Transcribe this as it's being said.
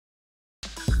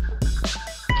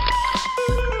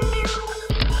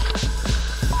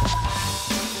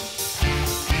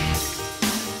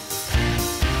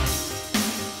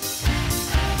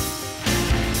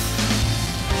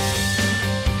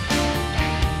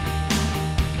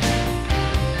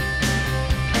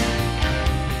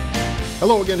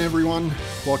Hello again, everyone.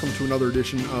 Welcome to another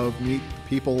edition of Meet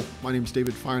People. My name is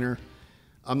David Feiner.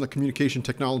 I'm the Communication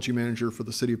Technology Manager for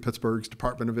the City of Pittsburgh's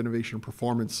Department of Innovation and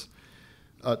Performance.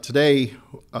 Today,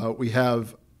 we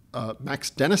have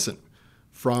Max Dennison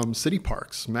from City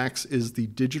Parks. Max is the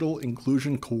Digital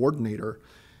Inclusion Coordinator,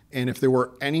 and if there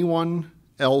were anyone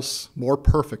else more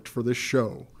perfect for this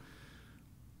show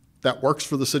that works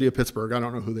for the City of Pittsburgh, I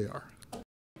don't know who they are.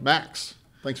 Max,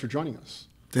 thanks for joining us.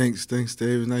 Thanks,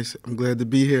 Dave. Nice. I'm glad to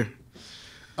be here.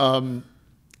 You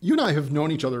and I have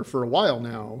known each other for a while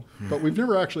now, but we've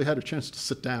never actually had a chance to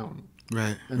sit down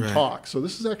and talk. So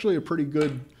this is actually a pretty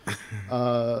good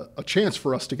a chance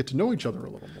for us to get to know each other a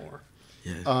little more.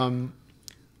 Yes.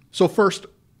 So first,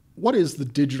 what is the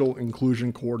Digital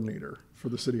Inclusion Coordinator for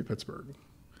the City of Pittsburgh?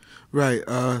 Right.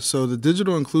 So the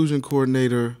Digital Inclusion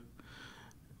Coordinator,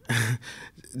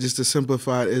 just to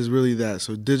simplify it, is really that.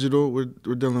 So digital, we're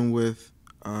dealing with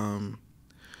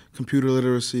computer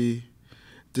literacy,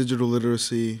 digital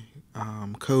literacy,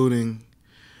 coding,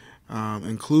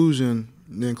 inclusion.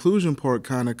 The inclusion part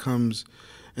kind of comes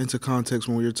into context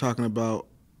when we're talking about,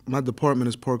 my department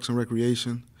is Parks and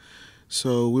Recreation,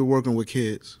 so we're working with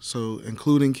kids, so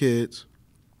including kids,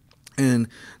 and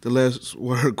the last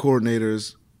word coordinator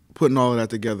is putting all of that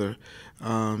together.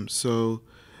 So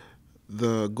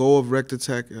the goal of Rec to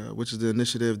Tech, which is the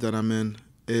initiative that I'm in,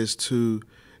 is to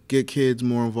get kids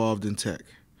more involved in tech.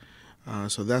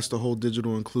 So that's the whole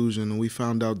digital inclusion. And we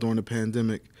found out during the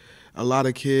pandemic, a lot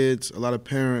of kids, a lot of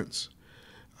parents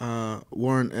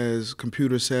weren't as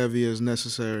computer savvy as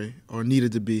necessary or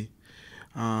needed to be.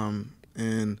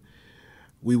 And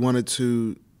we wanted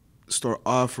to start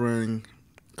offering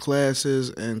classes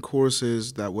and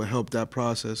courses that would help that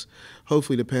process.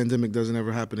 Hopefully the pandemic doesn't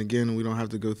ever happen again and we don't have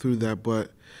to go through that,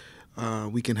 but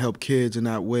we can help kids in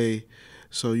that way.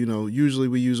 So, usually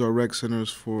we use our rec centers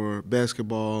for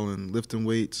basketball and lifting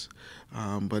weights,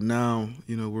 but now,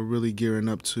 we're really gearing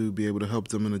up to be able to help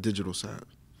them in the digital side.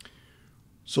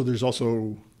 So there's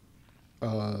also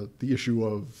the issue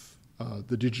of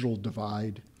the digital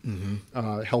divide,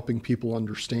 helping people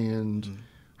understand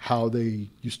how they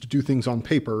used to do things on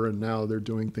paper and now they're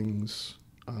doing things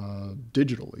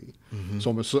digitally.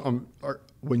 So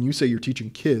when you say you're teaching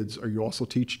kids, are you also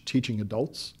teaching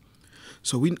adults?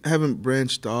 So we haven't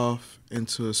branched off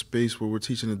into a space where we're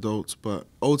teaching adults, but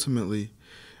ultimately,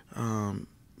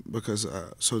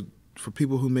 so for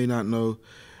people who may not know,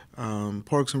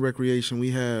 Parks and Recreation,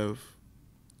 we have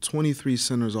 23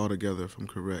 centers altogether, if I'm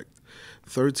correct.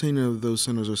 13 of those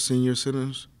centers are senior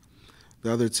centers.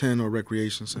 The other 10 are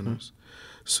recreation centers.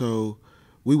 So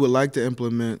we would like to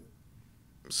implement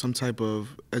some type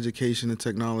of education and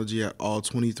technology at all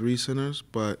 23 centers,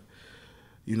 but,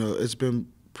 it's been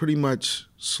pretty much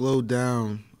slowed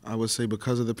down, I would say,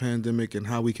 because of the pandemic and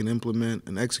how we can implement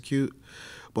and execute.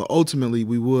 But ultimately,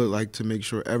 we would like to make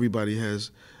sure everybody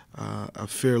has a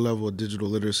fair level of digital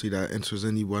literacy that enters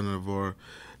any one of our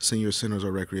senior centers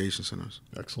or recreation centers.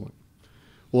 Excellent.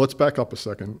 Well, let's back up a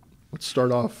second. Let's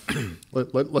start off.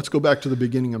 Let's go back to the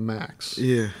beginning of Max.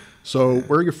 Yeah. So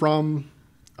where are you from?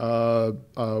 Where'd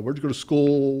you go to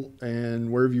school? And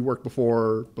where have you worked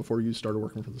before you started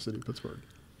working for the City of Pittsburgh?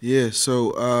 Yeah,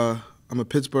 so I'm a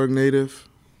Pittsburgh native.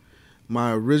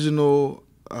 My original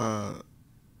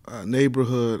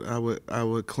neighborhood, I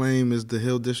would claim, is the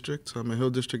Hill District. So I'm a Hill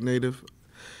District native.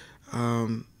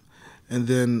 And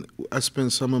then I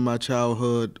spent some of my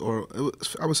childhood,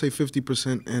 I would say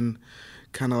 50%, in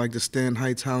kind of like the Stan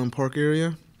Heights, Highland Park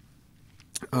area.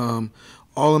 All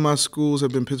of my schools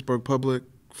have been Pittsburgh Public,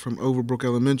 from Overbrook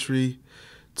Elementary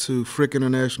to Frick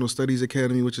International Studies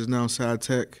Academy, which is now Sci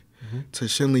Tech, to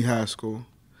Shenley High School.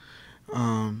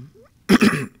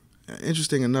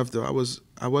 Interesting enough, though,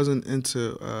 I wasn't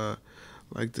into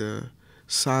like the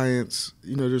science.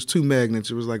 There's two magnets.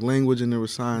 It was like language and there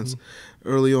was science.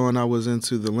 Early on, I was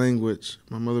into the language.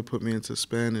 My mother put me into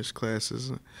Spanish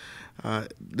classes.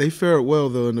 They fared well,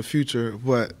 though, in the future,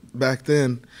 but back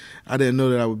then, I didn't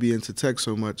know that I would be into tech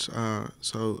so much.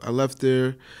 So I left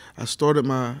there. I started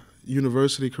my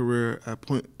university career at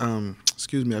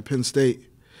Penn State.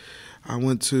 I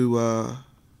went to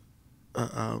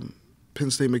Penn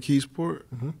State McKeesport,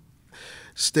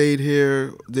 stayed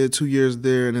here, did 2 years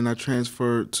there, and then I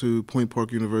transferred to Point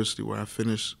Park University, where I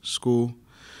finished school.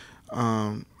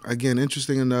 Again,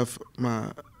 interesting enough,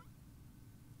 my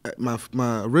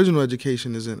original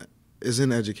education is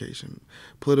in education.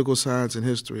 Political science and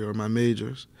history are my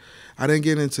majors. I didn't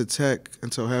get into tech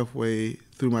until halfway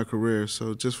through my career,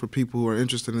 so just for people who are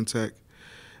interested in tech,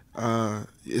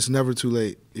 it's never too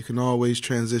late. You can always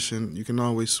transition. You can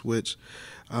always switch.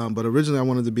 But originally I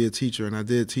wanted to be a teacher, and I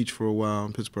did teach for a while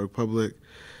in Pittsburgh Public.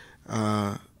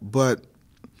 But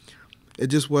it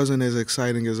just wasn't as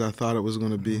exciting as I thought it was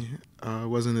going to be. It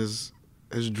wasn't as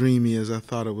dreamy as I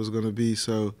thought it was going to be.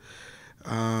 So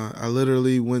I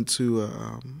literally went to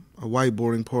a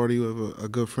whiteboarding party with a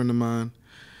good friend of mine,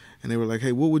 and they were like,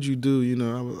 "Hey, what would you do?" You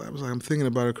know, I was like, "I'm thinking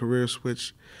about a career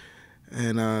switch,"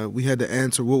 and we had to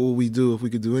answer, "What would we do if we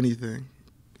could do anything?"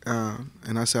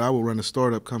 And I said, "I would run a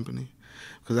startup company,"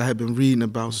 because I had been reading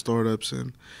about startups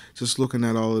and just looking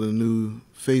at all of the new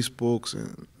Facebooks,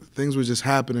 and things were just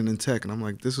happening in tech, and I'm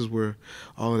like, this is where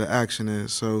all of the action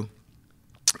is. So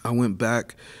I went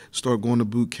back, started going to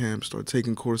boot camp, started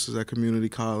taking courses at community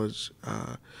college,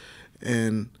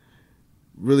 and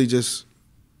really just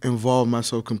involved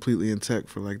myself completely in tech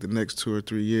for like the next 2 or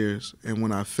 3 years. And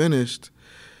when I finished,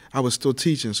 I was still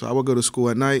teaching, so I would go to school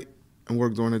at night and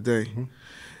work during the day. Mm-hmm.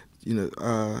 You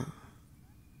know,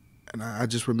 and I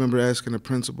just remember asking the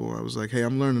principal, I was like, "Hey,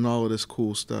 I'm learning all of this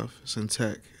cool stuff. It's in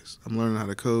tech. I'm learning how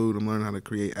to code. I'm learning how to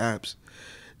create apps.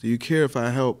 Do you care if I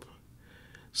help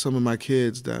some of my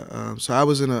kids?" So I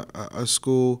was in a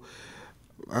school,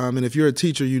 and if you're a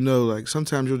teacher, you know, like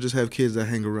sometimes you'll just have kids that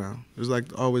hang around. There's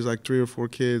like always like 3 or 4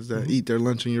 kids that eat their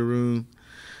lunch in your room.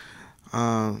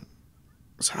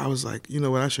 So I was like, you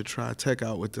know what, I should try tech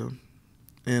out with them.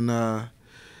 And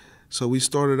so we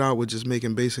started out with just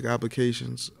making basic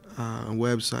applications and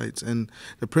websites. And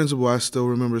the principal, I still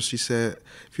remember, she said,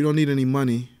 "If you don't need any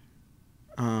money,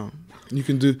 you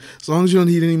can do, as long as you don't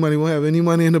need any money, we'll have any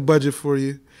money in the budget for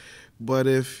you. But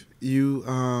if you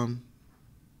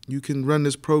you can run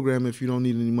this program if you don't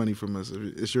need any money from us.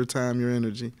 It's your time, your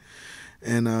energy."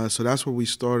 And so that's where we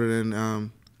started.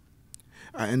 And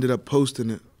I ended up posting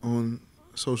it on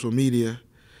social media.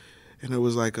 And it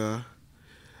was like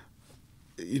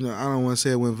you know, I don't want to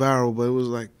say it went viral, but it was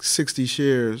like 60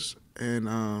 shares. And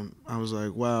I was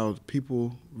like, wow,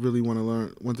 people really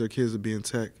want their kids to be in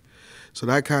tech. So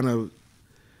that kind of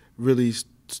really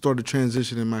started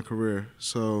transitioning my career.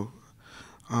 So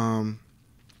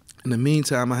in the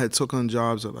meantime, I had took on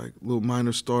jobs at like little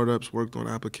minor startups, worked on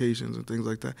applications and things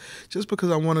like that, just because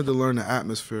I wanted to learn the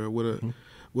atmosphere, what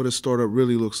a startup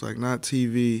really looks like, not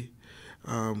TV,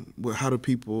 how do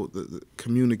people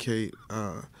communicate,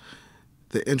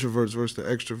 the introverts versus the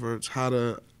extroverts, how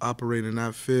to operate in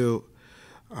that field.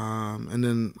 And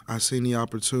then I seen the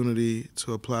opportunity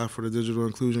to apply for the digital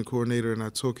inclusion coordinator, and I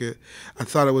took it. I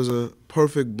thought it was a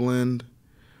perfect blend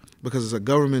because it's a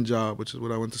government job, which is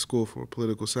what I went to school for,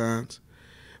 political science,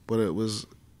 but it was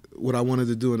what I wanted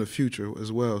to do in the future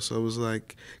as well. So it was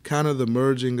like kind of the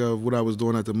merging of what I was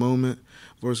doing at the moment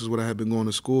versus what I had been going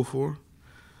to school for.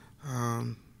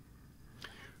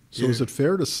 So is it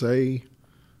fair to say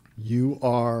you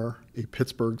are a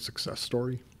Pittsburgh success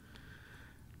story?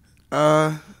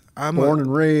 I'm born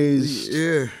and raised.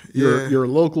 Yeah. You're a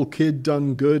local kid,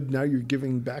 done good. Now you're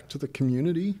giving back to the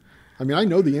community. I mean, I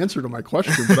know the answer to my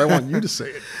question, but I want you to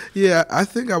say it. Yeah, I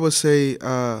think I would say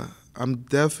I'm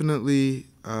definitely,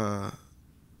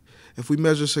 if we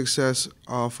measure success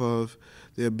off of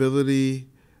the ability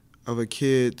of a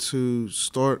kid to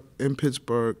start in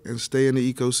Pittsburgh and stay in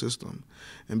the ecosystem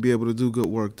and be able to do good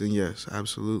work, then yes,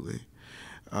 absolutely.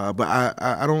 But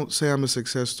I don't say I'm a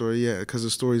success story yet because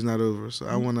the story's not over. So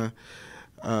I want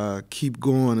to keep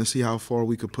going and see how far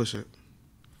we could push it.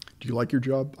 Do you like your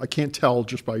job? I can't tell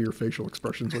just by your facial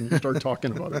expressions when you start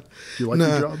talking about it. Do you like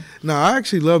your job? No, I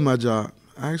actually love my job.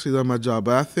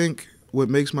 But I think what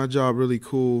makes my job really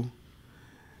cool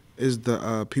is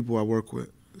the people I work with.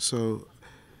 So,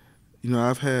 you know,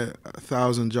 I've had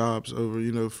 1,000 jobs over,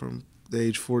 you know, from the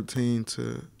age 14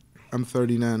 to I'm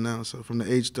 39 now. So from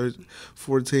the age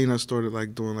 14, I started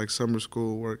like doing like summer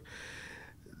school work.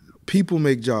 People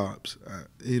make jobs.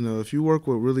 You know, if you work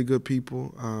with really good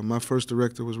people, my first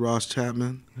director was Ross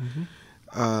Chapman. Mm-hmm.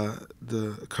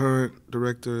 The current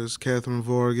director is Catherine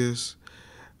Vargas,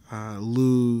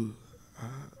 Luann,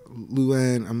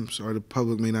 I'm sorry, the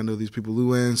public may not know these people,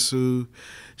 Luann Sue,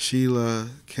 Sheila,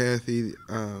 Kathy,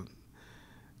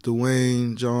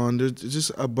 Dwayne, John. There's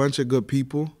just a bunch of good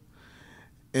people.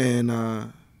 And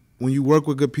when you work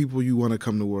with good people, you want to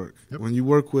come to work. Yep. When you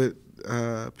work with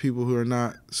people who are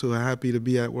not so happy to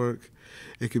be at work,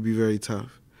 it could be very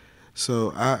tough.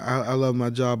 So I love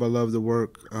my job. I love the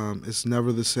work. It's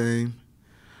never the same.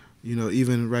 You know,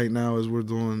 even right now as we're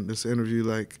doing this interview,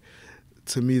 like,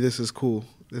 to me, this is cool.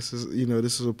 This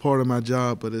is a part of my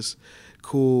job, but it's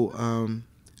cool.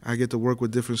 I get to work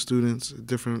with different students,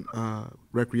 different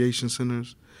recreation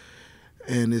centers,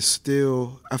 and it's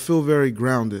still, I feel very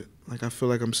grounded. Like, I feel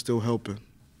like I'm still helping.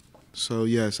 So,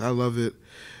 yes, I love it.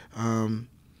 I'm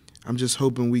just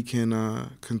hoping we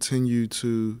can continue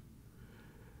to,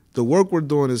 the work we're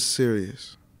doing is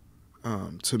serious.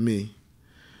 to me,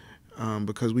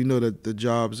 because we know that the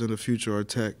jobs in the future are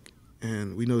tech,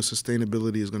 and we know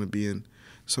sustainability is going to be in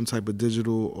some type of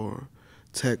digital or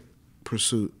tech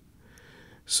pursuit.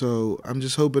 So I'm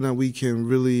just hoping that we can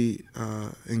really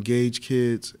engage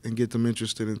kids and get them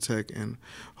interested in tech, and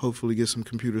hopefully get some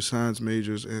computer science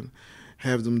majors and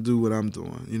have them do what I'm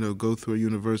doing. You know, go through a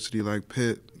university like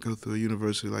Pitt, go through a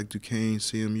university like Duquesne,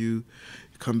 CMU,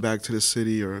 come back to the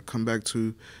city or come back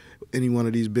to any one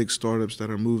of these big startups that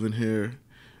are moving here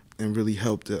and really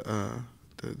help the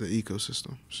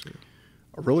ecosystem. So.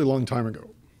 A really long time ago,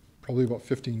 probably about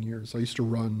 15 years, I used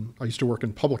to work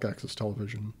in public access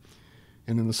television.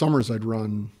 And in the summers, I'd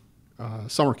run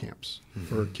summer camps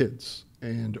for kids.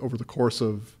 And over the course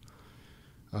of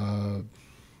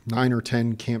 9 or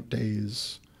 10 camp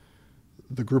days,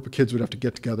 the group of kids would have to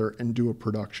get together and do a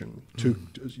production.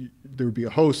 There would be a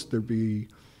host.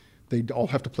 They'd all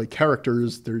have to play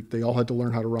characters. They all had to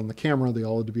learn how to run the camera. They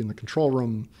all had to be in the control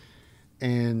room.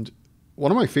 And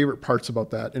one of my favorite parts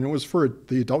about that, and it was for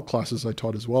the adult classes I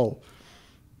taught as well,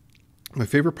 my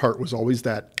favorite part was always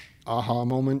that aha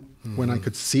moment when I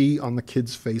could see on the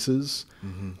kids' faces.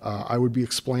 I would be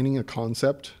explaining a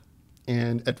concept,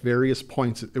 and at various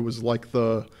points it was like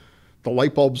the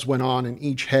light bulbs went on in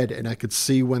each head, and I could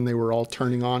see when they were all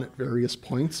turning on at various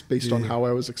points based on how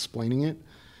I was explaining it.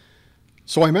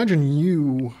 So I imagine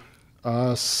you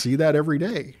see that every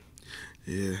day.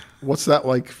 Yeah. What's that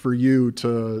like for you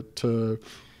to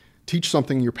teach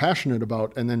something you're passionate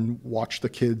about and then watch the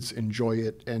kids enjoy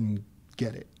it and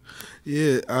get it?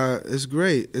 Yeah, it's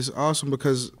great. It's awesome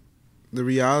because the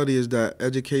reality is that the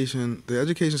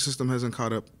education system hasn't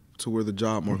caught up to where the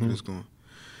job market is going.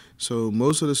 So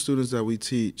most of the students that we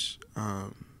teach,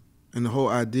 and the whole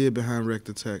idea behind Rec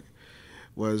to Tech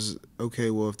was, okay,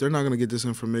 well, if they're not going to get this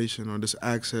information or this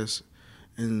access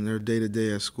in their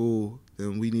day-to-day at school,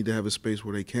 then we need to have a space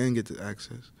where they can get the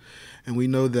access. And we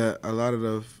know that a lot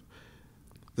of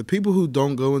the people who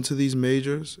don't go into these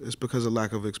majors is because of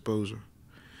lack of exposure.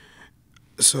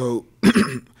 So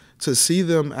to see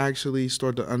them actually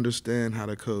start to understand how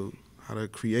to code, how to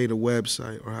create a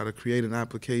website or how to create an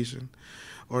application,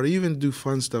 or to even do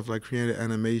fun stuff like create an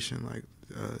animation. Like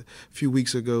a few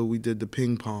weeks ago, we did the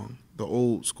ping pong, the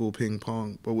old school ping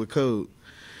pong, but with code.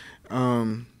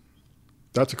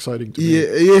 That's exciting to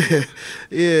me.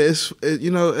 Yeah. It's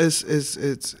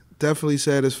definitely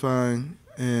satisfying,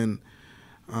 and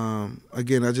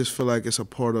again, I just feel like it's a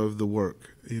part of the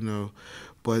work,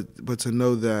 But to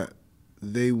know that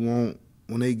they won't,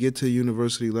 when they get to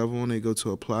university level and they go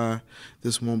to apply,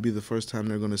 this won't be the first time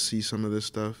they're going to see some of this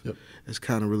stuff. Yep. It's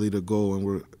kind of really the goal, and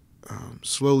we're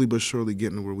slowly but surely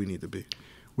getting to where we need to be.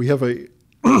 We have a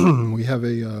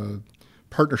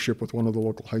partnership with one of the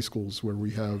local high schools where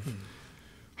we have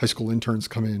high school interns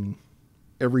come in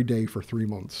every day for 3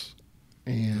 months,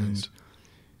 and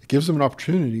it gives them an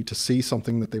opportunity to see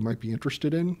something that they might be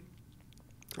interested in.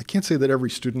 I can't say that every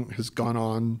student has gone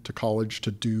on to college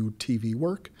to do TV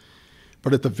work,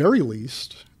 but at the very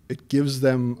least, it gives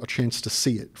them a chance to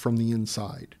see it from the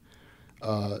inside.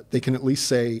 They can at least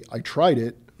say, I tried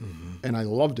it and I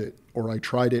loved it, or I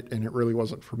tried it and it really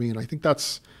wasn't for me. And I think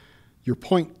that's your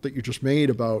point that you just made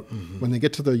about when they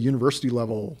get to the university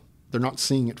level, they're not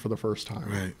seeing it for the first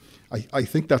time. Right. I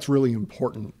think that's really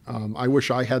important. I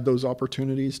wish I had those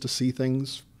opportunities to see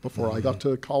things before I got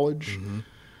to college.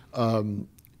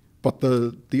 But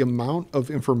the amount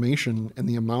of information and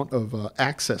the amount of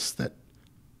access that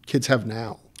kids have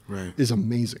now is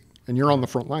amazing. And you're on the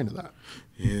front line of that.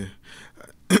 Yeah.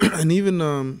 And even,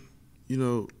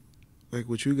 like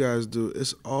what you guys do,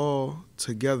 it's all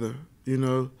together,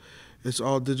 It's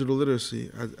all digital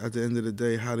literacy. At the end of the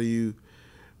day, how do you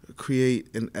create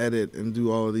and edit and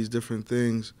do all of these different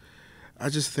things? I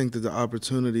just think that the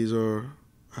opportunities are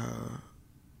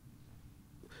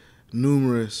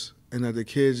numerous, and that the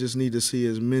kids just need to see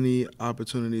as many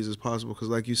opportunities as possible. Because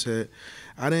like you said,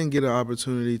 I didn't get an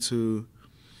opportunity to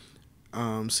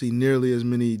see nearly as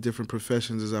many different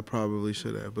professions as I probably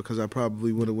should have, because I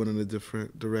probably would have went in a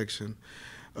different direction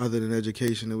other than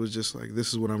education. It was just like,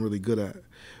 this is what I'm really good at.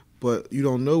 But you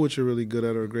don't know what you're really good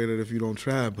at or great at if you don't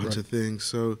try a bunch of things.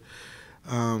 So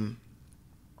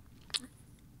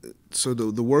so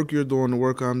the work you're doing, the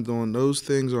work I'm doing, those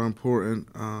things are important,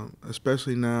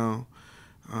 especially now.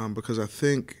 Because I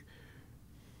think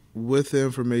with the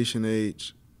information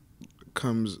age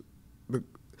comes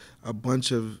a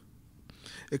bunch of,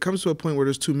 it comes to a point where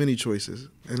there's too many choices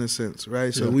in a sense,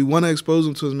 right? So we want to expose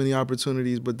them to as many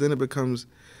opportunities, but then it becomes,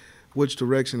 which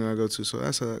direction do I go to? So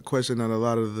that's a question that a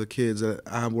lot of the kids that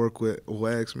I work with will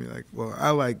ask me, like, well,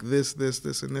 I like this, this,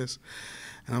 this, and this.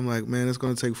 And I'm like, man, it's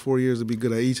going to take 4 years to be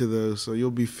good at each of those. So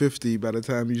you'll be 50 by the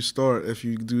time you start if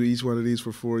you do each one of these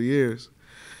for 4 years.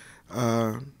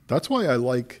 That's why I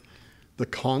like the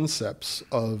concepts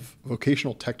of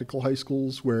vocational technical high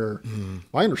schools where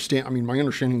my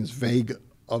understanding is vague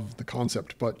of the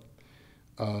concept, but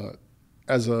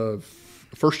as a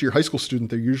first-year high school student,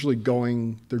 they're usually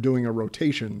doing a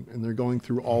rotation, and they're going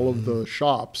through all of the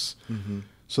shops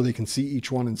so they can see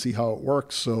each one and see how it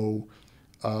works. So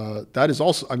that is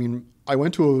also, I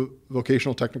went to a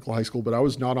vocational technical high school, but I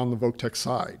was not on the voc tech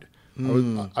side.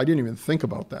 I didn't even think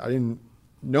about that. I didn't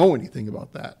know anything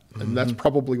about that. And that's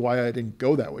probably why I didn't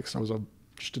go that way, because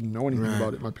just didn't know anything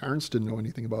about it. My parents didn't know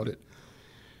anything about it.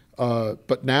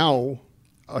 But now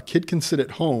a kid can sit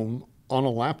at home on a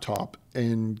laptop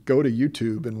and go to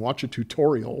YouTube and watch a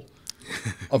tutorial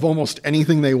of almost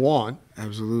anything they want.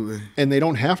 Absolutely. And they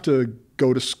don't have to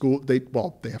go to school. They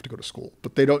have to go to school,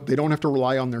 but they don't have to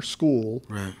rely on their school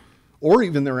or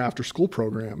even their after school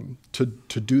program to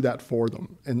do that for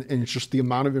them. And it's just the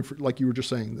amount of like you were just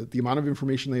saying, that the amount of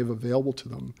information they have available to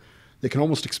them, they can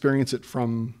almost experience it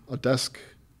from a desk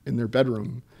in their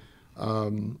bedroom,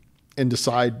 and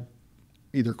decide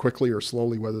either quickly or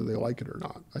slowly whether they like it or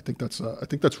not. I think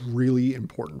that's really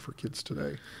important for kids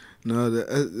today. No,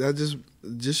 that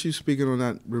just you speaking on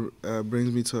that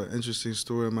brings me to an interesting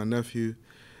story of my nephew,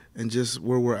 and just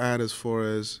where we're at as far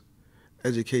as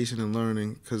education and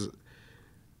learning. Because,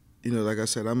 like I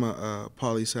said, I'm a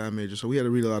poli-sci major, so we had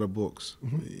to read a lot of books.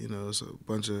 It's a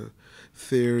bunch of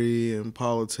theory and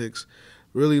politics,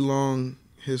 really long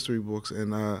history books,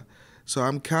 and so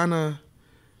I'm kind of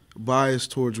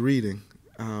biased towards reading.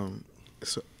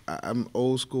 So I'm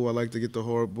old school. I like to get the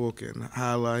hard book and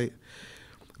highlight.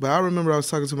 But I remember I was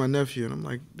talking to my nephew, and I'm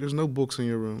like, there's no books in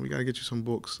your room. We got to get you some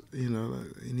books, you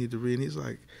need to read. And he's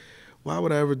like, why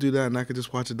would I ever do that? And I could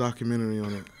just watch a documentary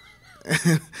on it.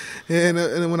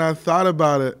 and when I thought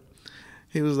about it,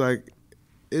 he was like,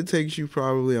 it takes you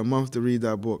probably a month to read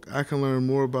that book. I can learn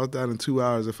more about that in 2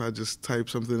 hours if I just type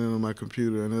something in on my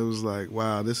computer. And it was like,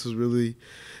 wow, this is really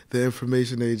the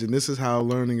information age, and this is how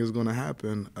learning is going to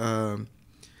happen.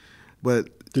 But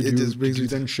did you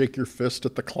then shake your fist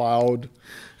at the cloud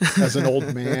as an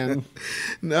old man?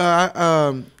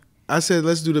 No, I said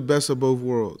let's do the best of both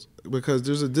worlds, because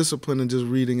there's a discipline in just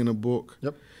reading in a book,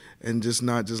 and just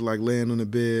not just like laying on the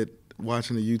bed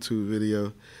watching a YouTube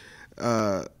video.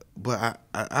 But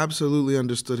I absolutely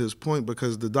understood his point,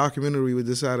 because the documentary we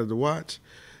decided to watch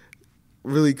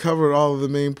really covered all of the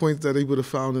main points that he would have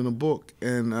found in a book.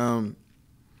 And I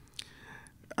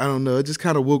don't know, it just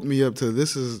kind of woke me up to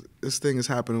this thing is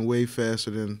happening way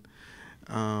faster than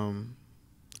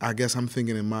I guess I'm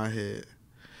thinking in my head.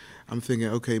 I'm thinking,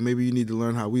 okay, maybe you need to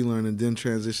learn how we learn and then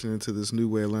transition into this new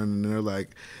way of learning. And they're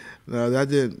like, no,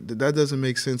 that doesn't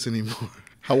make sense anymore.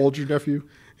 How old's your nephew?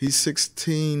 He's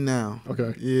 16 now.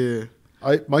 Okay. Yeah.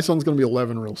 My son's going to be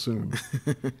 11 real soon,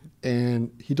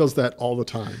 and he does that all the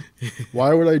time.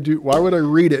 Why would I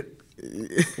read it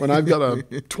when I've got a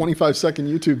 25-second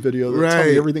YouTube video that tells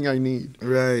me everything I need?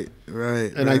 Right.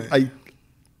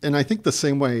 And I think the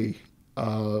same way,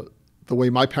 the way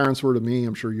my parents were to me,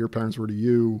 I'm sure your parents were to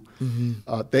you.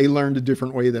 They learned a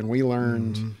different way than we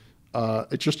learned.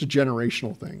 It's just a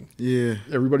generational thing. Yeah.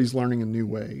 Everybody's learning a new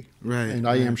way. Right. And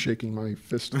I am shaking my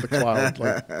fist at the cloud.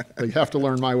 Like, they have to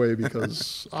learn my way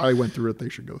because I went through it. They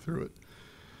should go through it.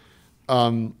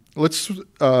 Let's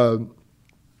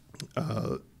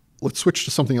switch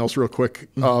to something else real quick.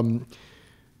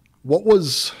 What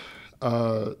was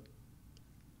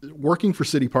working for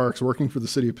City Parks, working for the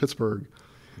city of Pittsburgh,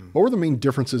 what were the main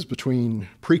differences between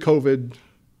pre-COVID,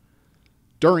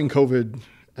 during COVID,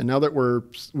 and now that we're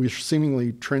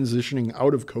seemingly transitioning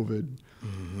out of COVID?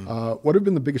 What have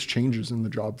been the biggest changes in the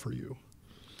job for you?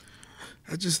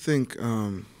 I just think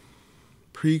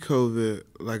pre-COVID,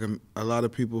 like a lot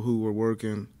of people who were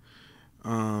working,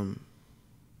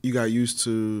 you got used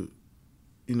to,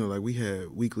 like we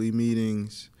had weekly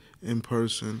meetings in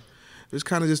person. It's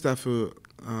kind of just that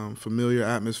familiar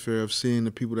atmosphere of seeing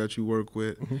the people that you work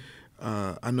with.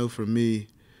 I know for me,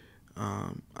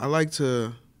 I'm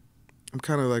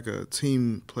kind of like a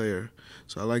team player,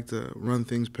 so I like to run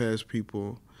things past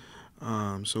people.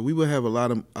 So we would have a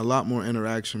lot more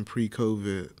interaction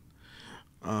pre-COVID,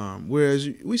 whereas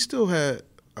we still had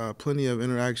plenty of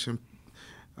interaction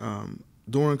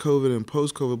during COVID and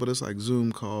post-COVID, but it's like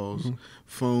Zoom calls,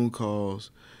 phone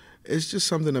calls, it's just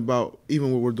something about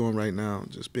even what we're doing right now,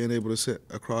 just being able to sit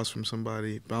across from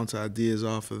somebody, bounce ideas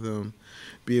off of them,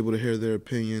 be able to hear their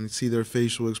opinion, see their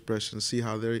facial expressions, see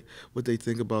what they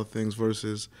think about things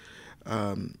versus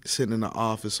sitting in the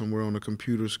office somewhere on a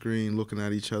computer screen looking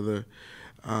at each other.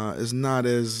 It's not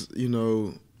as, I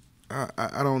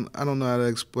don't know how to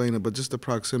explain it, but just the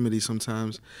proximity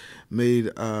sometimes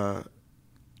made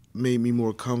me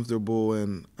more comfortable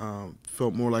and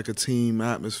felt more like a team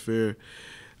atmosphere.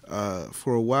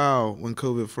 For a while, when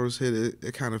COVID first hit,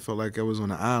 it kind of felt like I was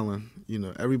on an island.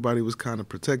 Everybody was kind of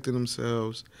protecting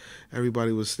themselves.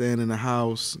 Everybody was staying in the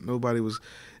house.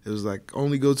 It was like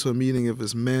only go to a meeting if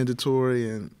it's mandatory.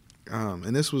 And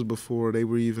this was before they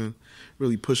were even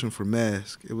really pushing for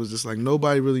masks. It was just like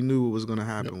nobody really knew what was going to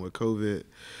happen with COVID.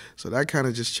 So that kind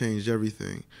of just changed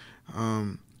everything.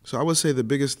 So I would say the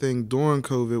biggest thing during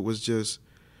COVID was just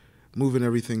moving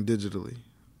everything digitally.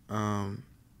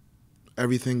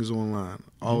 Everything is online.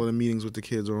 All of the meetings with the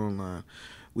kids are online.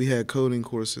 We had coding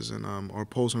courses in our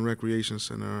Polson Recreation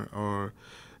Center, our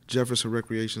Jefferson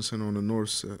Recreation Center on the north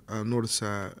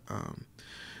side,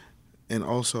 and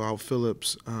also out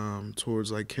Phillips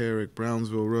towards like Carrick,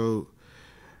 Brownsville Road.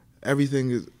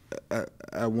 Everything is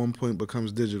at one point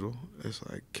becomes digital. It's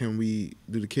like, do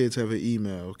the kids have an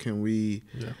email? Can we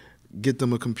get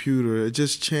them a computer? It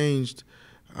just changed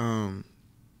even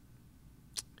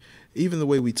the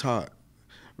way we taught.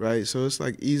 Right, so it's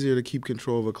like easier to keep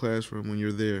control of a classroom when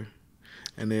you're there,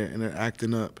 and they're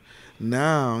acting up.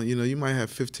 Now, you might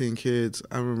have 15 kids.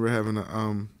 I remember having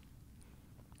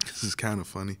this is kind of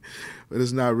funny, but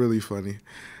it's not really funny.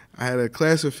 I had a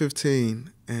class of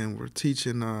 15, and we're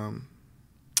teaching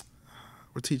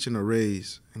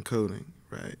arrays and coding,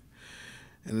 right?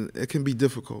 And it can be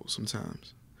difficult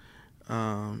sometimes,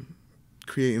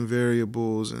 creating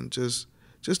variables and just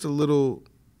a little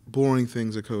boring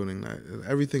things of coding.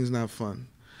 Everything's not fun.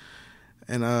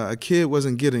 And a kid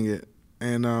wasn't getting it.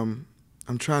 And I'm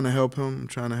trying to help him.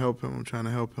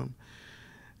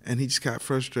 And he just got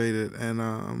frustrated. And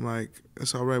I'm like,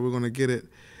 it's all right, we're going to get it.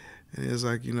 And he was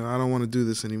like, I don't want to do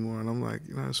this anymore. And I'm like,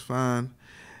 it's fine.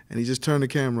 And he just turned the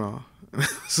camera off.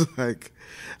 It's like,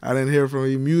 I didn't hear from him.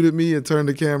 He muted me and turned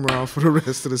the camera off for the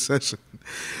rest of the session.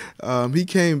 He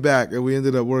came back, and we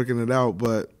ended up working it out.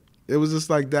 But it was just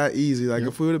like that easy. Like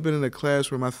if we would have been in a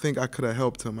classroom, I think I could have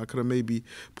helped him. I could have maybe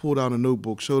pulled out a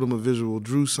notebook, showed him a visual,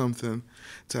 drew something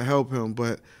to help him.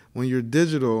 But when you're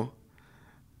digital,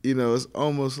 it's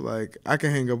almost like I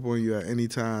can hang up on you at any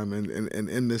time and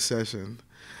end this session.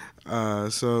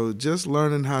 So just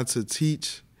learning how to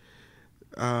teach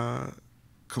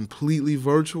completely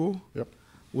virtual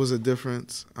was a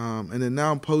difference. And then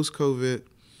now post-COVID,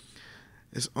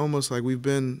 it's almost like we've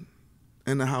been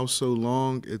in the house so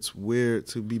long, it's weird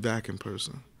to be back in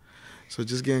person. So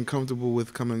just getting comfortable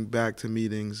with coming back to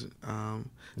meetings,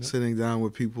 sitting down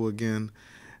with people again.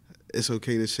 It's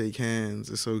okay to shake hands.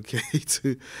 It's okay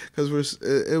to, because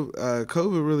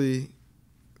COVID really,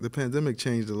 the pandemic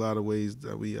changed a lot of ways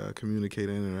that we communicate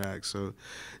and interact. So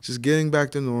just getting back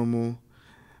to normal,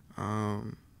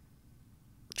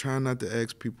 trying not to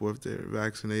ask people if they're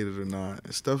vaccinated or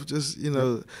not. Stuff just,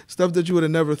 stuff that you would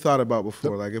have never thought about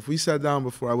before. Like if we sat down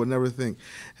before, I would never think,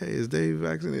 hey, is Dave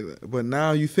vaccinated? But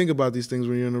now you think about these things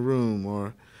when you're in a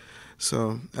room.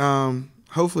 So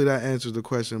hopefully that answers the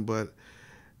question. But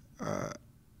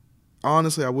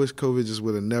honestly, I wish COVID just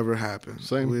would have never happened.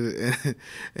 Same.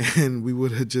 And we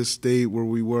would have just stayed where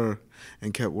we were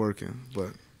and kept working.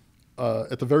 But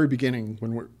at the very beginning,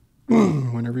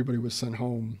 when everybody was sent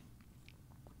home,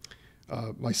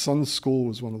 my son's school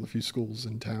was one of the few schools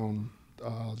in town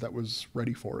that was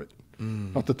ready for it.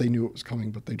 Not that they knew it was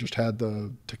coming, but they just had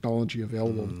the technology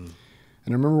available. And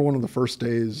I remember one of the first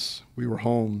days we were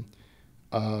home,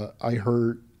 I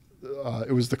heard,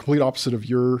 it was the complete opposite of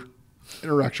your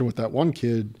interaction with that one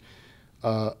kid,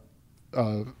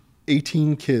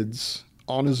 18 kids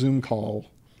on a Zoom call,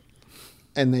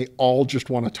 and they all just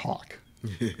want to talk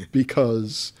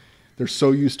because they're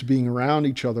so used to being around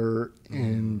each other.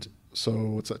 And so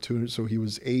what's that, so he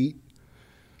was 8.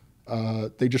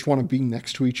 They just want to be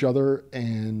next to each other.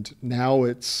 And now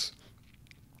it's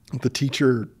the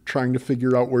teacher trying to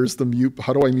figure out where's the mute,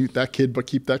 how do I mute that kid but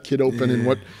keep that kid open, and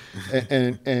what,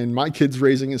 and my kid's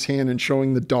raising his hand and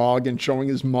showing the dog and showing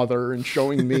his mother and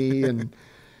showing me, and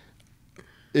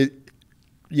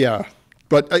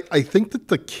but I think that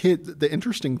the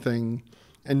interesting thing,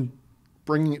 and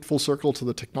bringing it full circle to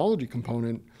the technology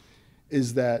component,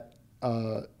 is that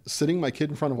sitting my kid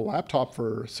in front of a laptop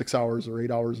for 6 hours or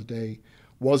 8 hours a day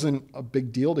wasn't a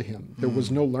big deal to him. There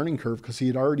was no learning curve because he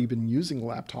had already been using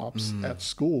laptops at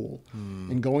school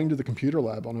and going to the computer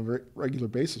lab on a very regular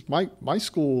basis. My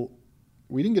school,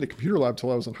 we didn't get a computer lab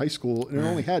till I was in high school, and it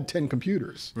only had 10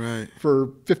 computers for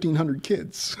 1,500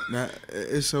 kids.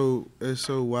 It's so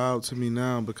wild to me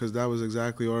now because that was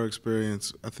exactly our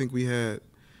experience. I think we had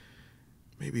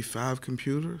maybe 5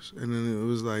 computers, and then it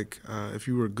was like if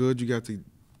you were good, you got to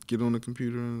get on the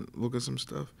computer and look at some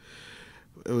stuff.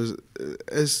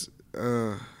 It's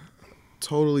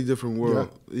totally different world.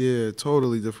 Yeah,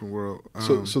 totally different world.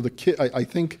 So the kid, I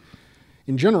think,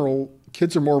 in general,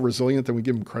 kids are more resilient than we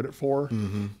give them credit for.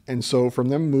 And so from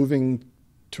them moving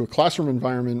to a classroom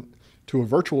environment to a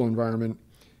virtual environment,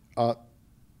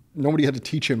 nobody had to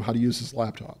teach him how to use his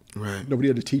laptop. Right. Nobody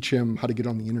had to teach him how to get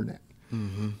on the internet.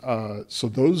 So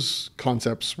those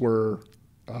concepts were,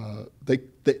 they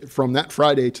from that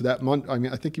Friday to that Monday, I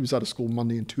mean, I think he was out of school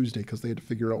Monday and Tuesday because they had to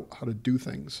figure out how to do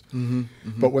things.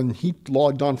 But when he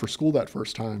logged on for school that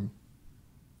first time,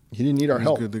 he didn't need our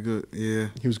help.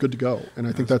 He was good to go. And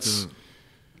I think that's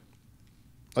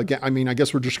again, I mean, I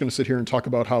guess we're just going to sit here and talk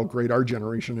about how great our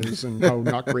generation is and how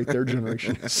not great their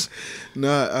generation is.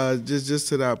 No, just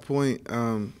to that point,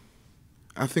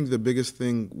 I think the biggest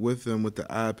thing with them, with the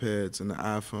iPads and the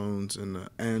iPhones and the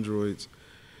Androids,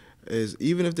 is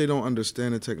even if they don't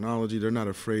understand the technology, they're not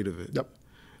afraid of it. Yep.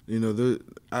 You know,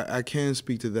 I can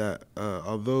speak to that.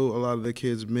 Although a lot of the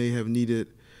kids may have needed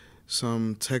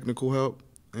some technical help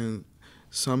and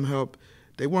some help,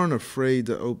 they weren't afraid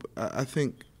to open. I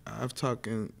think I've talked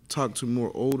to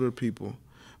more older people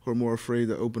who are more afraid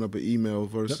to open up an email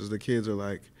versus the kids are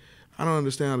like, I don't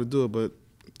understand how to do it, but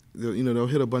they'll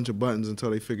hit a bunch of buttons until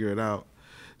they figure it out.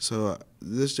 So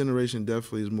this generation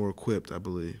definitely is more equipped, I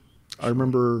believe. I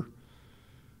remember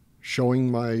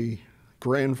showing my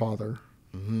grandfather,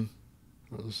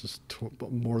 this is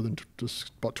more than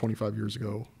just about 25 years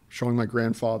ago, showing my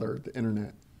grandfather the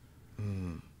internet.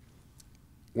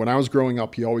 When I was growing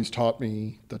up, he always taught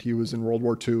me that he was in World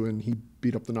War II and he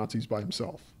beat up the Nazis by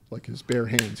himself, like his bare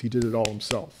hands. He did it all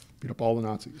himself, beat up all the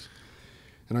Nazis.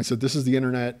 And I said, this is the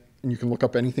internet, and you can look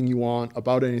up anything you want,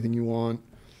 about anything you want.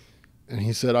 And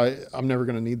he said, I'm never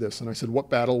going to need this. And I said, what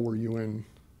battle were you in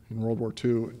World War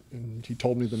II? And he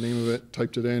told me the name of it,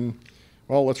 typed it in.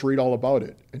 Well, let's read all about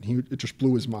it. And it just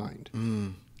blew his mind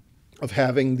of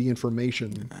having the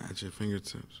information at your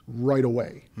fingertips right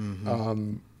away.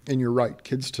 And you're right,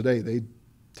 kids today, they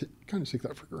kind of take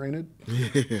that for granted.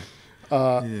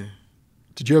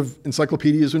 Did you have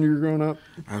encyclopedias when you were growing up?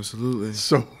 Absolutely.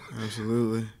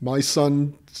 Absolutely. My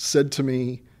son said to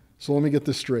me, so let me get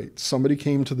this straight. Somebody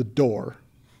came to the door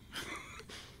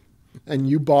and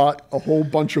you bought a whole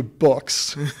bunch of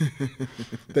books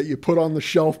that you put on the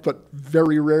shelf but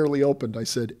very rarely opened. I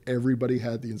said, everybody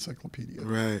had the encyclopedia.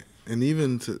 Right. And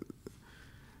even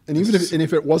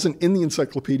if it wasn't in the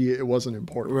encyclopedia, it wasn't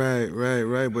important.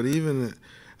 Right. But even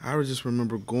I just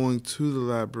remember going to the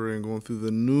library and going through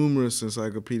the numerous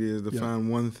encyclopedias to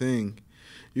find one thing.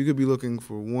 You could be looking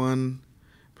for one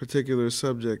particular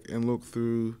subject and look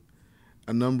through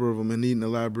a number of them and needing a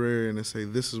librarian and say,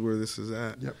 this is where this is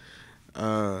at.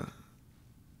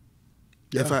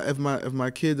 If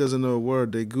my kid doesn't know a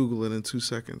word, they Google it in 2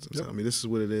 seconds and tell me this is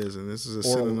what it is, and this is a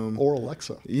synonym. Or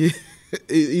Alexa. Yeah,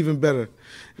 even better.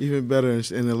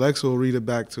 And Alexa will read it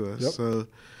back to us. So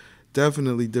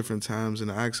definitely different times, and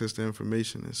the access to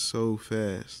information is so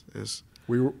fast.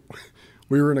 We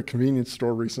were in a convenience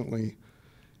store recently,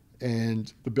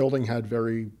 and the building had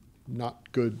very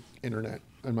not good internet,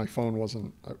 and my phone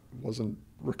wasn't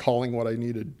recalling what I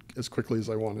needed as quickly as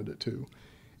I wanted it to.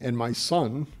 And my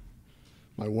son,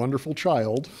 my wonderful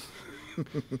child,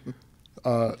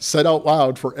 said out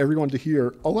loud for everyone to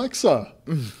hear, Alexa,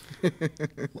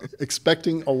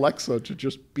 expecting Alexa to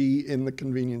just be in the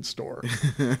convenience store.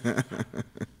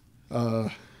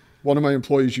 One of my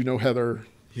employees, Heather,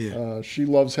 she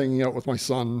loves hanging out with my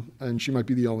son, and she might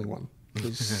be the only one,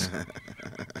 because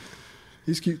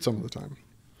he's cute some of the time.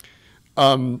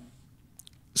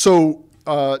 So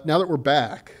now that we're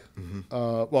back,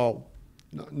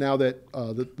 now that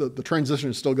the transition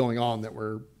is still going on, that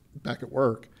we're back at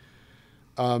work,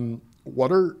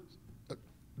 what are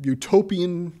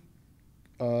utopian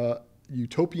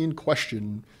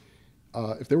question?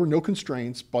 If there were no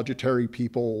constraints, budgetary,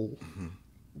 people,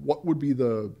 what would be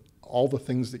all the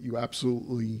things that you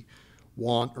absolutely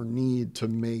want or need to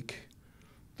make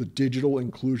the digital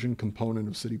inclusion component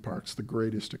of city parks the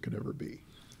greatest it could ever be?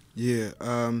 Yeah.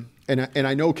 And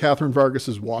I know Catherine Vargas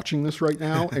is watching this right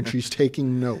now, and she's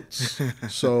taking notes.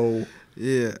 So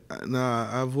yeah, no,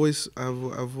 I voice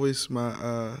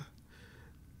my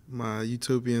my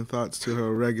utopian thoughts to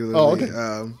her regularly. Oh,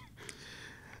 okay.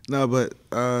 No, but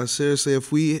seriously,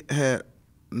 if we had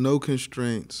no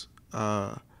constraints,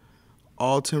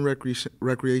 all 10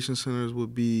 recreation centers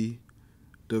would be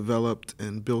developed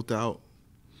and built out,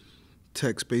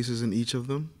 tech spaces in each of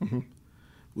them. Mm-hmm.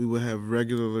 We would have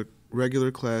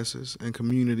regular classes and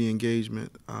community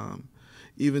engagement,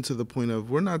 even to the point of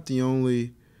we're not the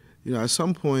only, at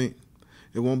some point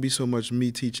it won't be so much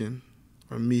me teaching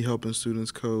or me helping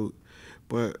students code,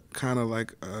 but kind of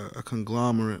like a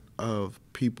conglomerate of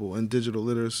people in digital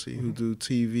literacy who do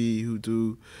TV, who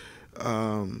do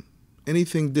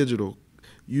anything digital,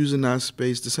 using that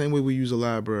space the same way we use a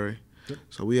library. Yep.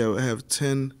 So we have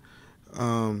 10,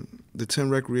 the 10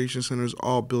 recreation centers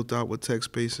all built out with tech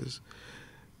spaces.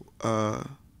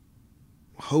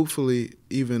 Hopefully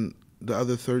even the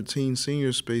other 13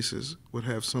 senior spaces would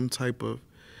have some type of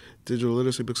digital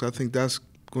literacy, because I think that's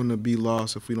going to be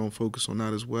lost if we don't focus on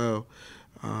that as well.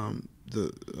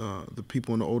 The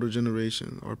people in the older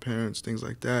generation, our parents, things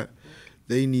like that,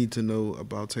 they need to know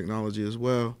about technology as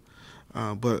well.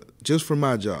 But just for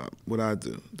my job, what I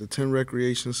do, the 10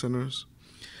 recreation centers,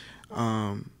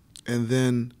 and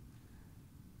then,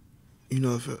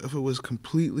 if it was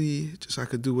completely just I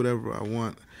could do whatever I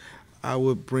want, I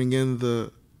would bring in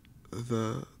the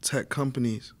tech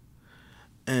companies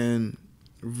and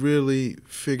really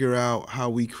figure out how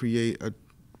we create a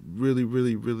really,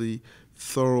 really, really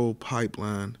thorough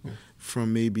pipeline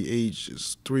from maybe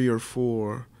ages 3 or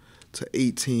 4 to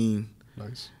 18.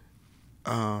 Nice.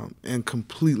 And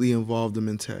completely involve them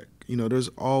in tech. There's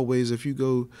always, if you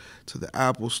go to the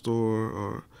Apple Store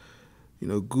or,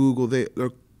 Google, they're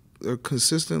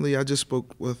consistently, I just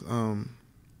spoke with a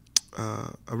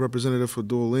representative for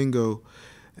Duolingo,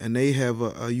 and they have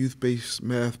a youth-based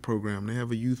math program. They have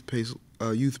a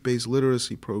youth-based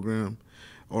literacy program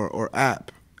or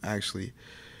app, actually.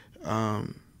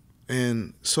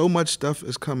 And so much stuff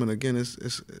is coming. Again,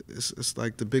 it's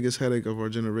like the biggest headache of our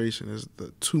generation is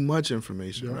the too much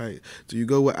information, right? Do you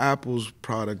go with Apple's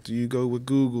product? Do you go with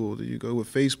Google? Do you go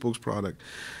with Facebook's product?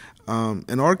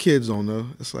 And our kids don't know.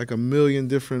 It's like a million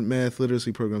different math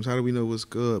literacy programs. How do we know what's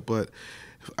good? But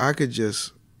if I could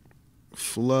just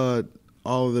flood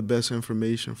all of the best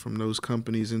information from those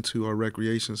companies into our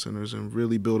recreation centers and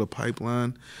really build a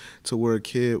pipeline to where a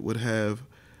kid would have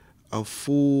a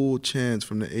full chance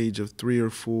from the age of 3 or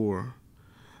 4,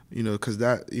 because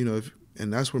that,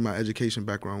 and that's where my education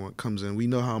background comes in. We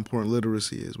know how important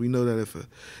literacy is. We know that if a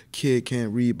kid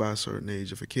can't read by a certain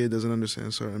age, if a kid doesn't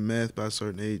understand certain math by a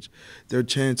certain age, their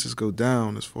chances go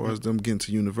down as far as them getting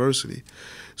to university.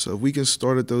 So if we can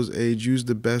start at those ages, use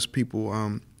the best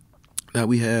people that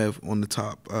we have on the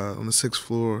top, on the 6th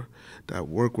floor, that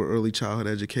work with early childhood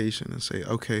education, and say,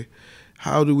 okay,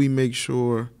 how do we make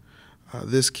sure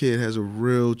this kid has a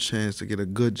real chance to get a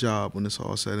good job when it's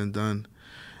all said and done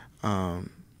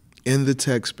in the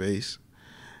tech space?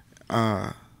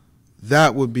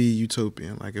 That would be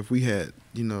utopian. Like if we had,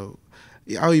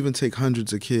 I'll even take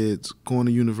hundreds of kids going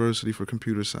to university for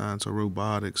computer science or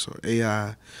robotics or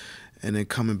AI, and then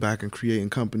coming back and creating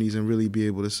companies and really be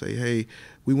able to say, hey,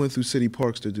 we went through city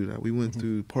parks to do that. We went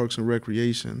through parks and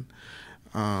recreation.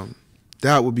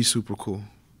 That would be super cool.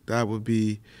 That would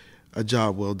be a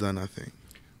job well done, I think.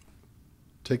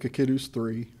 Take a kid who's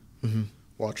 3,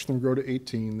 watch them grow to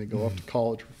 18, they go off to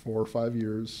college for 4 or 5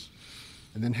 years,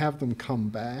 and then have them come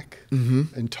back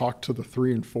and talk to the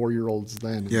 3 and 4-year-olds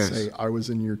then and say, I was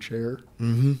in your chair,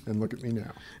 and look at me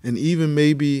now. And even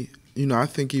maybe, I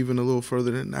think even a little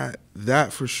further than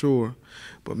that for sure,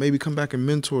 but maybe come back and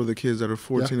mentor the kids that are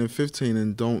 14 and 15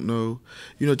 and don't know,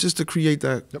 just to create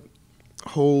that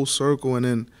whole circle, and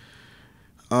then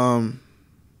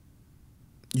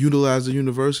utilize the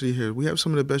university here. We have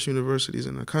some of the best universities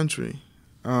in the country,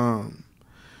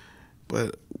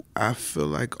 but I feel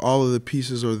like all of the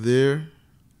pieces are there.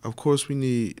 Of course, we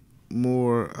need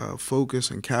more focus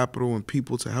and capital and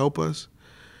people to help us,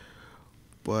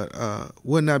 but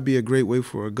wouldn't that be a great way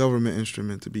for a government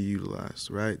instrument to be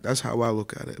utilized, right? That's how I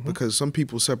look at it, because some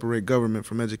people separate government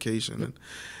from education, and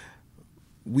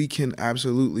we can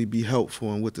absolutely be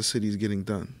helpful in what the city's getting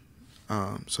done.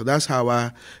 So that's how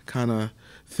I kind of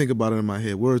think about it in my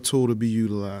head. We're a tool to be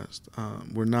utilized.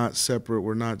 We're not separate.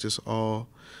 We're not just all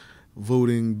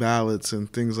voting ballots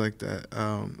and things like that.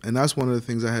 And that's one of the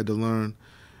things I had to learn,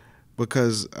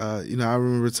 because, I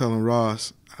remember telling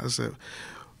Ross, I said,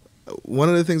 one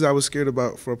of the things I was scared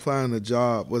about for applying a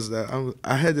job was that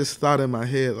I had this thought in my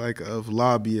head, like, of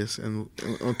lobbyists and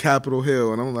on Capitol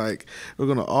Hill. And I'm like, we're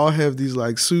going to all have these,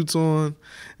 like, suits on,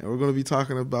 and we're going to be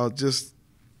talking about just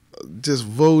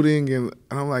voting, and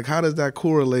I'm like, how does that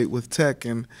correlate with tech?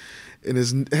 And and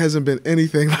it hasn't been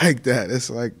anything like that. It's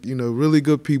like, really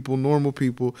good people, normal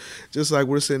people, just like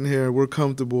we're sitting here and we're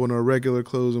comfortable in our regular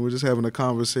clothes and we're just having a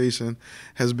conversation,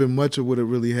 has been much of what it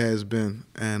really has been.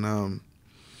 And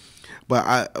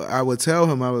but I would tell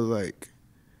him, I was like,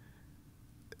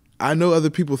 I know other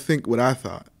people think what I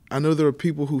thought. I know there are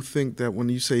people who think that when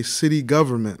you say city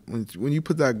government, when you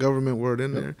put that government word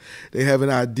in there, they have an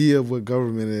idea of what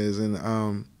government is.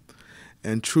 And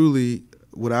truly,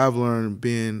 what I've learned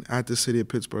being at the city of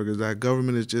Pittsburgh is that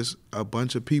government is just a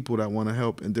bunch of people that want to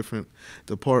help in different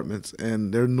departments.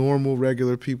 And they're normal,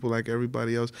 regular people like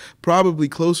everybody else, probably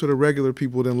closer to regular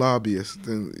people than lobbyists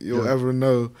than you'll ever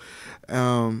know.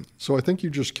 So I think you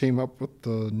just came up with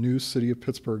the new city of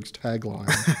Pittsburgh's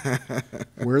tagline.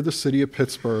 We're the city of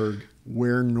Pittsburgh,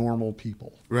 we're normal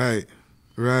people. Right.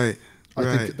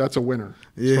 I think that's a winner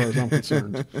as far as I'm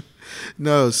concerned.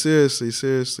 No, seriously.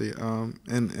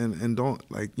 And don't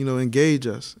engage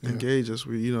us. Engage us.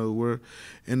 We're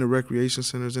in the recreation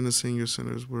centers, in the senior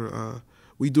centers.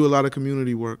 We do a lot of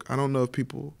community work. I don't know if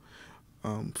people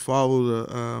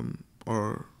follow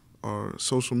our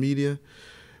social media,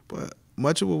 but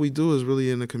much of what we do is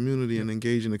really in the community and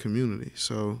engage in the community.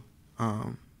 So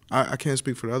I can't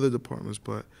speak for the other departments,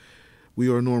 but we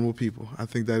are normal people. I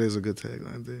think that is a good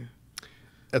tagline there.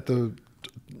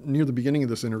 Near the beginning of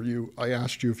this interview, I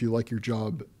asked you if you like your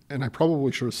job, and I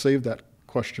probably should have saved that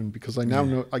question because I now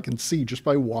know, I can see just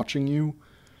by watching you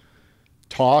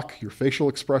talk, your facial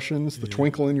expressions, the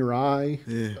twinkle in your eye,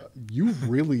 you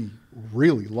really,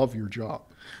 really love your job.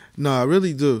 No, I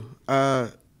really do.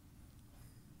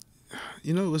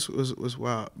 What's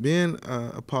wild? Being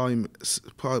a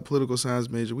political science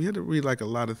major, we had to read like a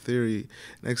lot of theory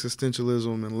and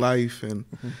existentialism and life, and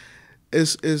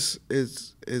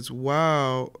it's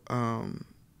wild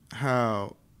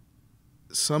how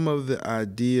some of the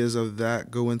ideas of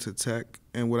that go into tech.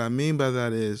 And what I mean by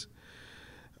that is,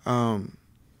 at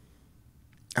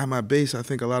my base, I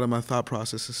think a lot of my thought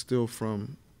process is still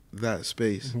from that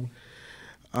space.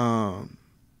 But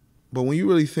when you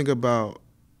really think about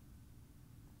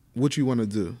what you want to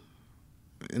do,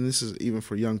 and this is even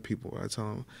for young people, I tell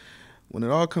them, when it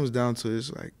all comes down to it,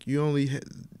 it's like you only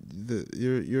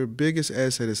your biggest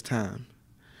asset is time.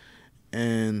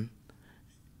 And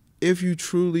if you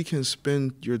truly can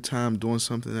spend your time doing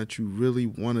something that you really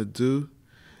want to do,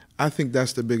 I think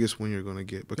that's the biggest win you're going to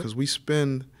get, because we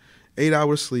spend 8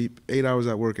 hours sleep, 8 hours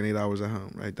at work, and 8 hours at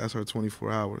home, right? That's our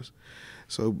 24 hours.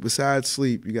 So besides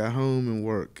sleep, you got home and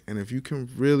work. And if you can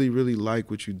really, really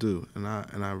like what you do, and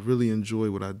I really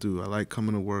enjoy what I do. I like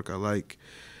coming to work.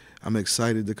 I'm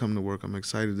excited to come to work. I'm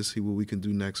excited to see what we can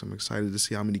do next. I'm excited to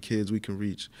see how many kids we can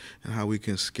reach and how we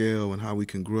can scale and how we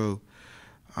can grow.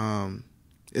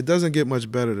 It doesn't get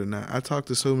much better than that. I talk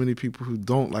to so many people who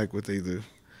don't like what they do.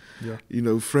 Yeah.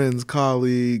 Friends,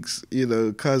 colleagues,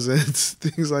 cousins,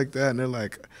 things like that. And they're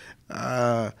like,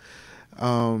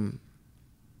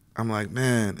 I'm like,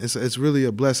 man, it's really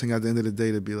a blessing at the end of the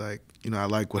day to be like, I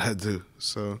like what I do.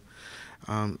 So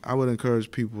I would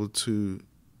encourage people to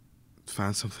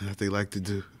find something that they like to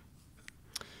do.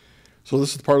 So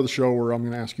this is the part of the show where I'm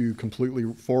going to ask you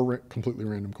four completely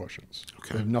random questions.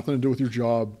 Okay. They have nothing to do with your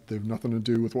job. They have nothing to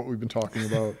do with what we've been talking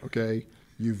about. Okay.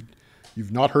 You've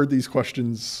not heard these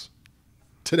questions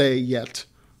today yet.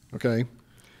 Okay.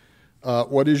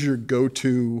 What is your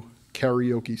go-to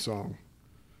karaoke song?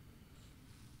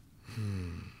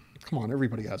 Come on,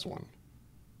 everybody has one.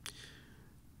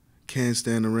 Can't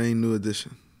Stand the Rain, New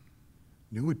Edition.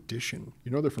 New Edition.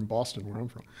 They're from Boston, where I'm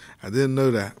from. I didn't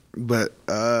know that, but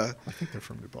I think they're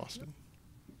from New Boston.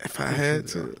 If I had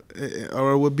to,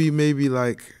 or it would be maybe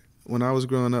like when I was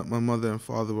growing up, my mother and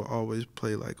father would always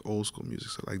play like old school music,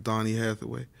 so like Donny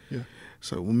Hathaway. Yeah.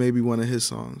 So maybe one of his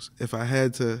songs. If I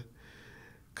had to,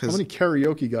 how many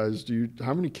karaoke guys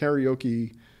How many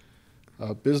karaoke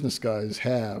business guys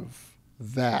have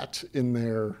that in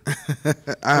their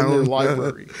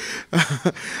library?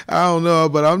 I don't know,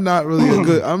 but I'm not really a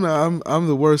good. I'm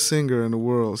the worst singer in the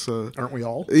world. So aren't we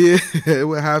all? Yeah, it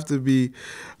would have to be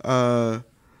a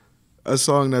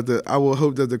song that I will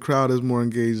hope that the crowd is more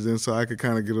engaged in, so I could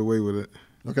kind of get away with it.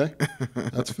 Okay,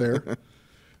 that's fair.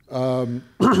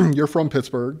 You're from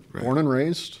Pittsburgh, right. Born and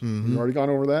raised. Mm-hmm. We've already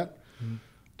gone over that. Mm-hmm.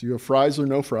 Do you have fries or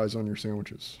no fries on your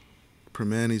sandwiches?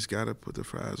 Permani's got to put the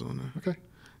fries on there. Okay.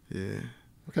 Yeah.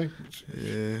 Okay.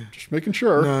 Yeah. Just making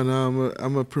sure. No,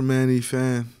 I'm a Permani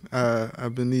fan.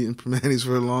 I've been eating Permanis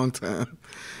for a long time.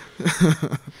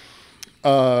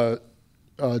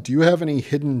 Do you have any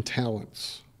hidden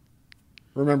talents?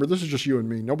 Remember, this is just you and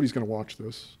me. Nobody's going to watch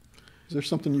this. Is there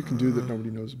something you can do that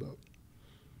nobody knows about?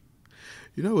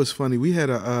 It's funny. We had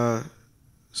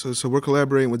So we're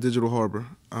collaborating with Digital Harbor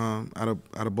out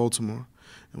of Baltimore,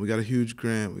 and we got a huge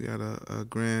grant. We got a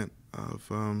grant of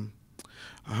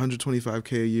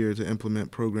 $125K a year to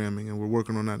implement programming, and we're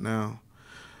working on that now.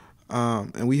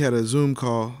 And we had a Zoom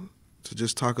call to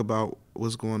just talk about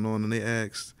what's going on, and they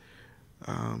asked,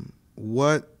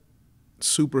 what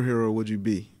superhero would you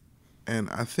be? And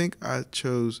I think I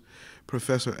chose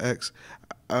Professor X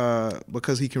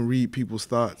because he can read people's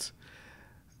thoughts.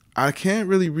 I can't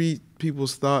really read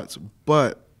people's thoughts,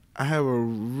 but I have a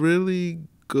really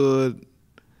good,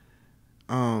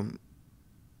 I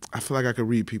feel like I could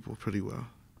read people pretty well.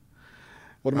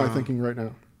 What am I thinking right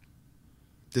now?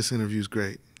 This interview's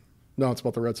great. No, it's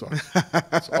about the Red Sox.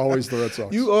 It's always the Red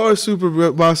Sox. You are a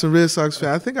super Boston Red Sox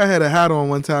fan. I think I had a hat on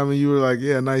one time and you were like,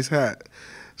 yeah, nice hat.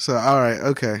 So, all right,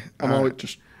 okay. I'm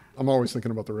always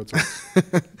thinking about the Red Sox.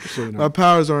 So you know. My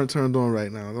powers aren't turned on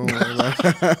right now. Don't worry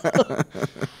about it.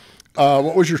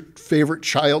 What was your favorite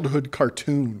childhood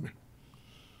cartoon?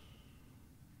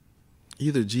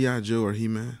 Either G.I. Joe or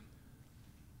He-Man.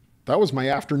 That was my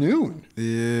afternoon.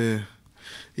 Yeah.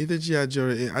 Either G.I. Joe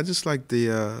or I just like the,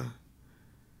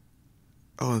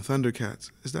 and Thundercats.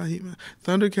 Is that He-Man?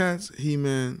 Thundercats,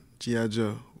 He-Man, G.I.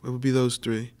 Joe. It would be those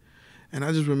three. And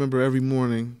I just remember every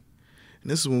morning,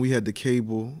 and this is when we had the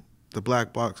cable, the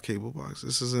black box cable box.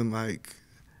 This isn't like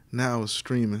now it's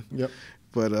streaming. Yep.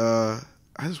 But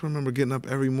I just remember getting up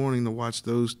every morning to watch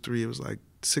those three. It was like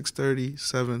 6:30,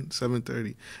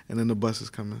 7:30, and then the bus is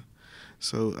coming.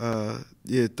 So,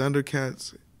 yeah,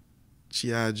 Thundercats,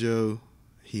 G.I. Joe,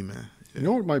 He-Man. Yeah. You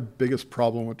know what my biggest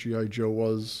problem with G.I. Joe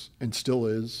was and still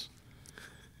is?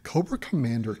 Cobra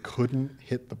Commander couldn't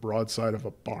hit the broadside of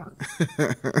a barn.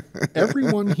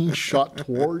 Everyone he shot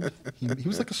toward, he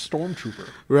was like a stormtrooper.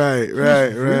 Right.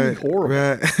 Really horrible.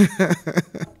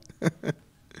 Right.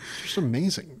 Just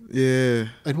amazing. Yeah.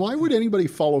 And why would anybody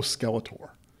follow Skeletor?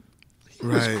 He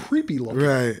was creepy looking.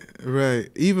 Right.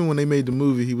 Even when they made the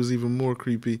movie, he was even more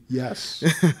creepy. Yes.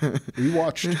 We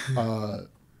watched,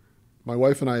 my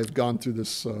wife and I have gone through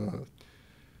this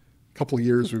couple of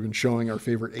years. We've been showing our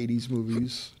favorite 80s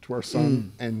movies to our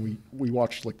son, and we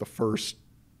watched like the first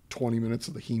 20 minutes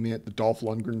of the He-Man, the Dolph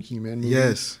Lundgren He-Man movie.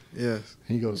 Yes. And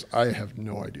he goes, I have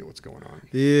no idea what's going on.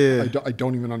 Yeah. I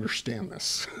don't even understand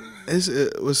this.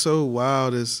 It was so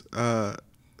wild.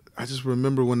 I just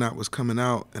remember when that was coming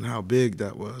out and how big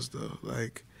that was, though.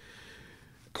 Like,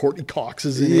 Courtney Cox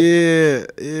is in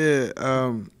it.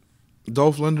 Yeah.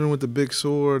 Dolph Lundgren with the big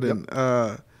sword, and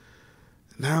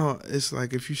now it's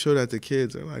like if you show that to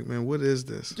kids, they're like, "Man, what is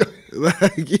this?"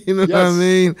 Like, you know what I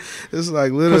mean? It's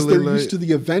like literally because they're used to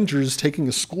the Avengers taking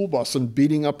a school bus and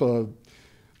beating up a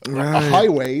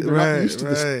highway. They're not used to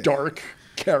this dark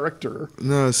character.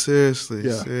 No, seriously,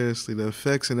 the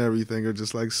effects and everything are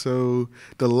just like so.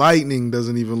 The lightning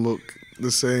doesn't even look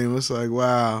the same. It's like,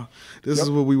 wow, this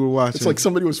is what we were watching. It's like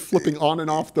somebody was flipping on and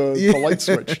off the light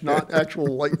switch, not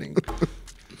actual lightning.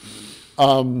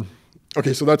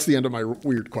 Okay, so that's the end of my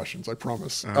weird questions, I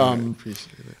promise.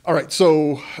 Appreciate it. All right,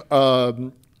 so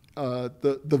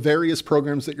the various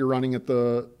programs that you're running at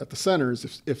the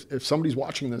centers, if somebody's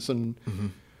watching this and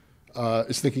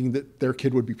is thinking that their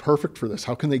kid would be perfect for this,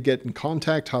 how can they get in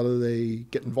contact? How do they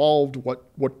get involved? What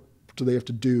do they have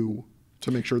to do to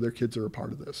make sure their kids are a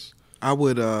part of this? I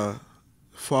would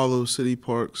follow City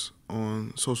Parks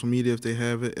on social media if they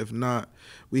have it. If not,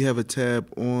 we have a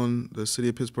tab on the City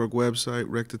of Pittsburgh website,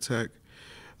 Rec to Tech.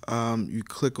 You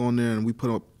click on there and we put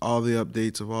up all the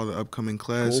updates of all the upcoming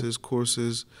classes,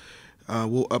 courses.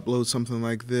 We'll upload something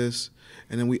like this.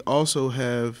 And then we also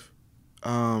have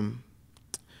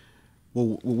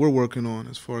what we're working on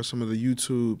as far as some of the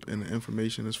YouTube and the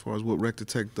information as far as what Rec to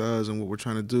Tech does and what we're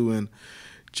trying to do. And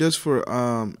just for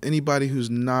anybody who's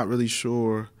not really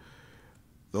sure,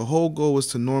 the whole goal was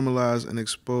to normalize and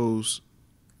expose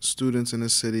students in the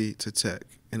city to tech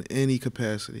in any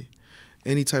capacity,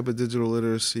 any type of digital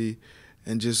literacy,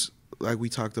 and just like we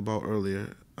talked about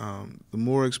earlier, the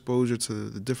more exposure to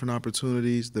the different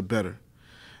opportunities, the better.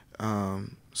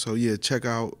 So yeah, check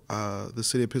out the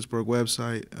City of Pittsburgh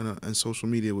website and social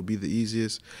media would be the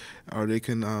easiest. Or they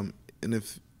can, and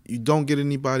if you don't get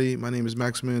anybody, my name is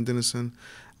Maximilian Dennison.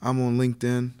 I'm on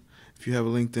LinkedIn. If you have a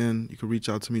LinkedIn, you can reach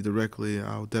out to me directly.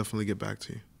 I'll definitely get back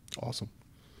to you. Awesome.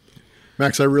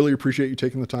 Max, I really appreciate you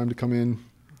taking the time to come in,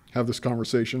 have this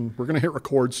conversation. We're going to hit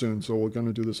record soon, so we're going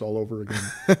to do this all over again.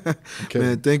 Okay.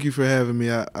 Man, thank you for having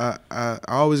me. I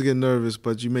always get nervous,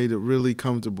 but you made it really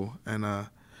comfortable and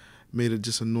made it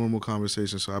just a normal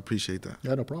conversation, so I appreciate that.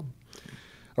 Yeah, no problem.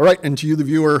 All right, and to you, the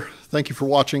viewer, thank you for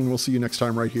watching. We'll see you next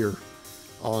time right here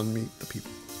on Meet the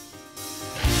People.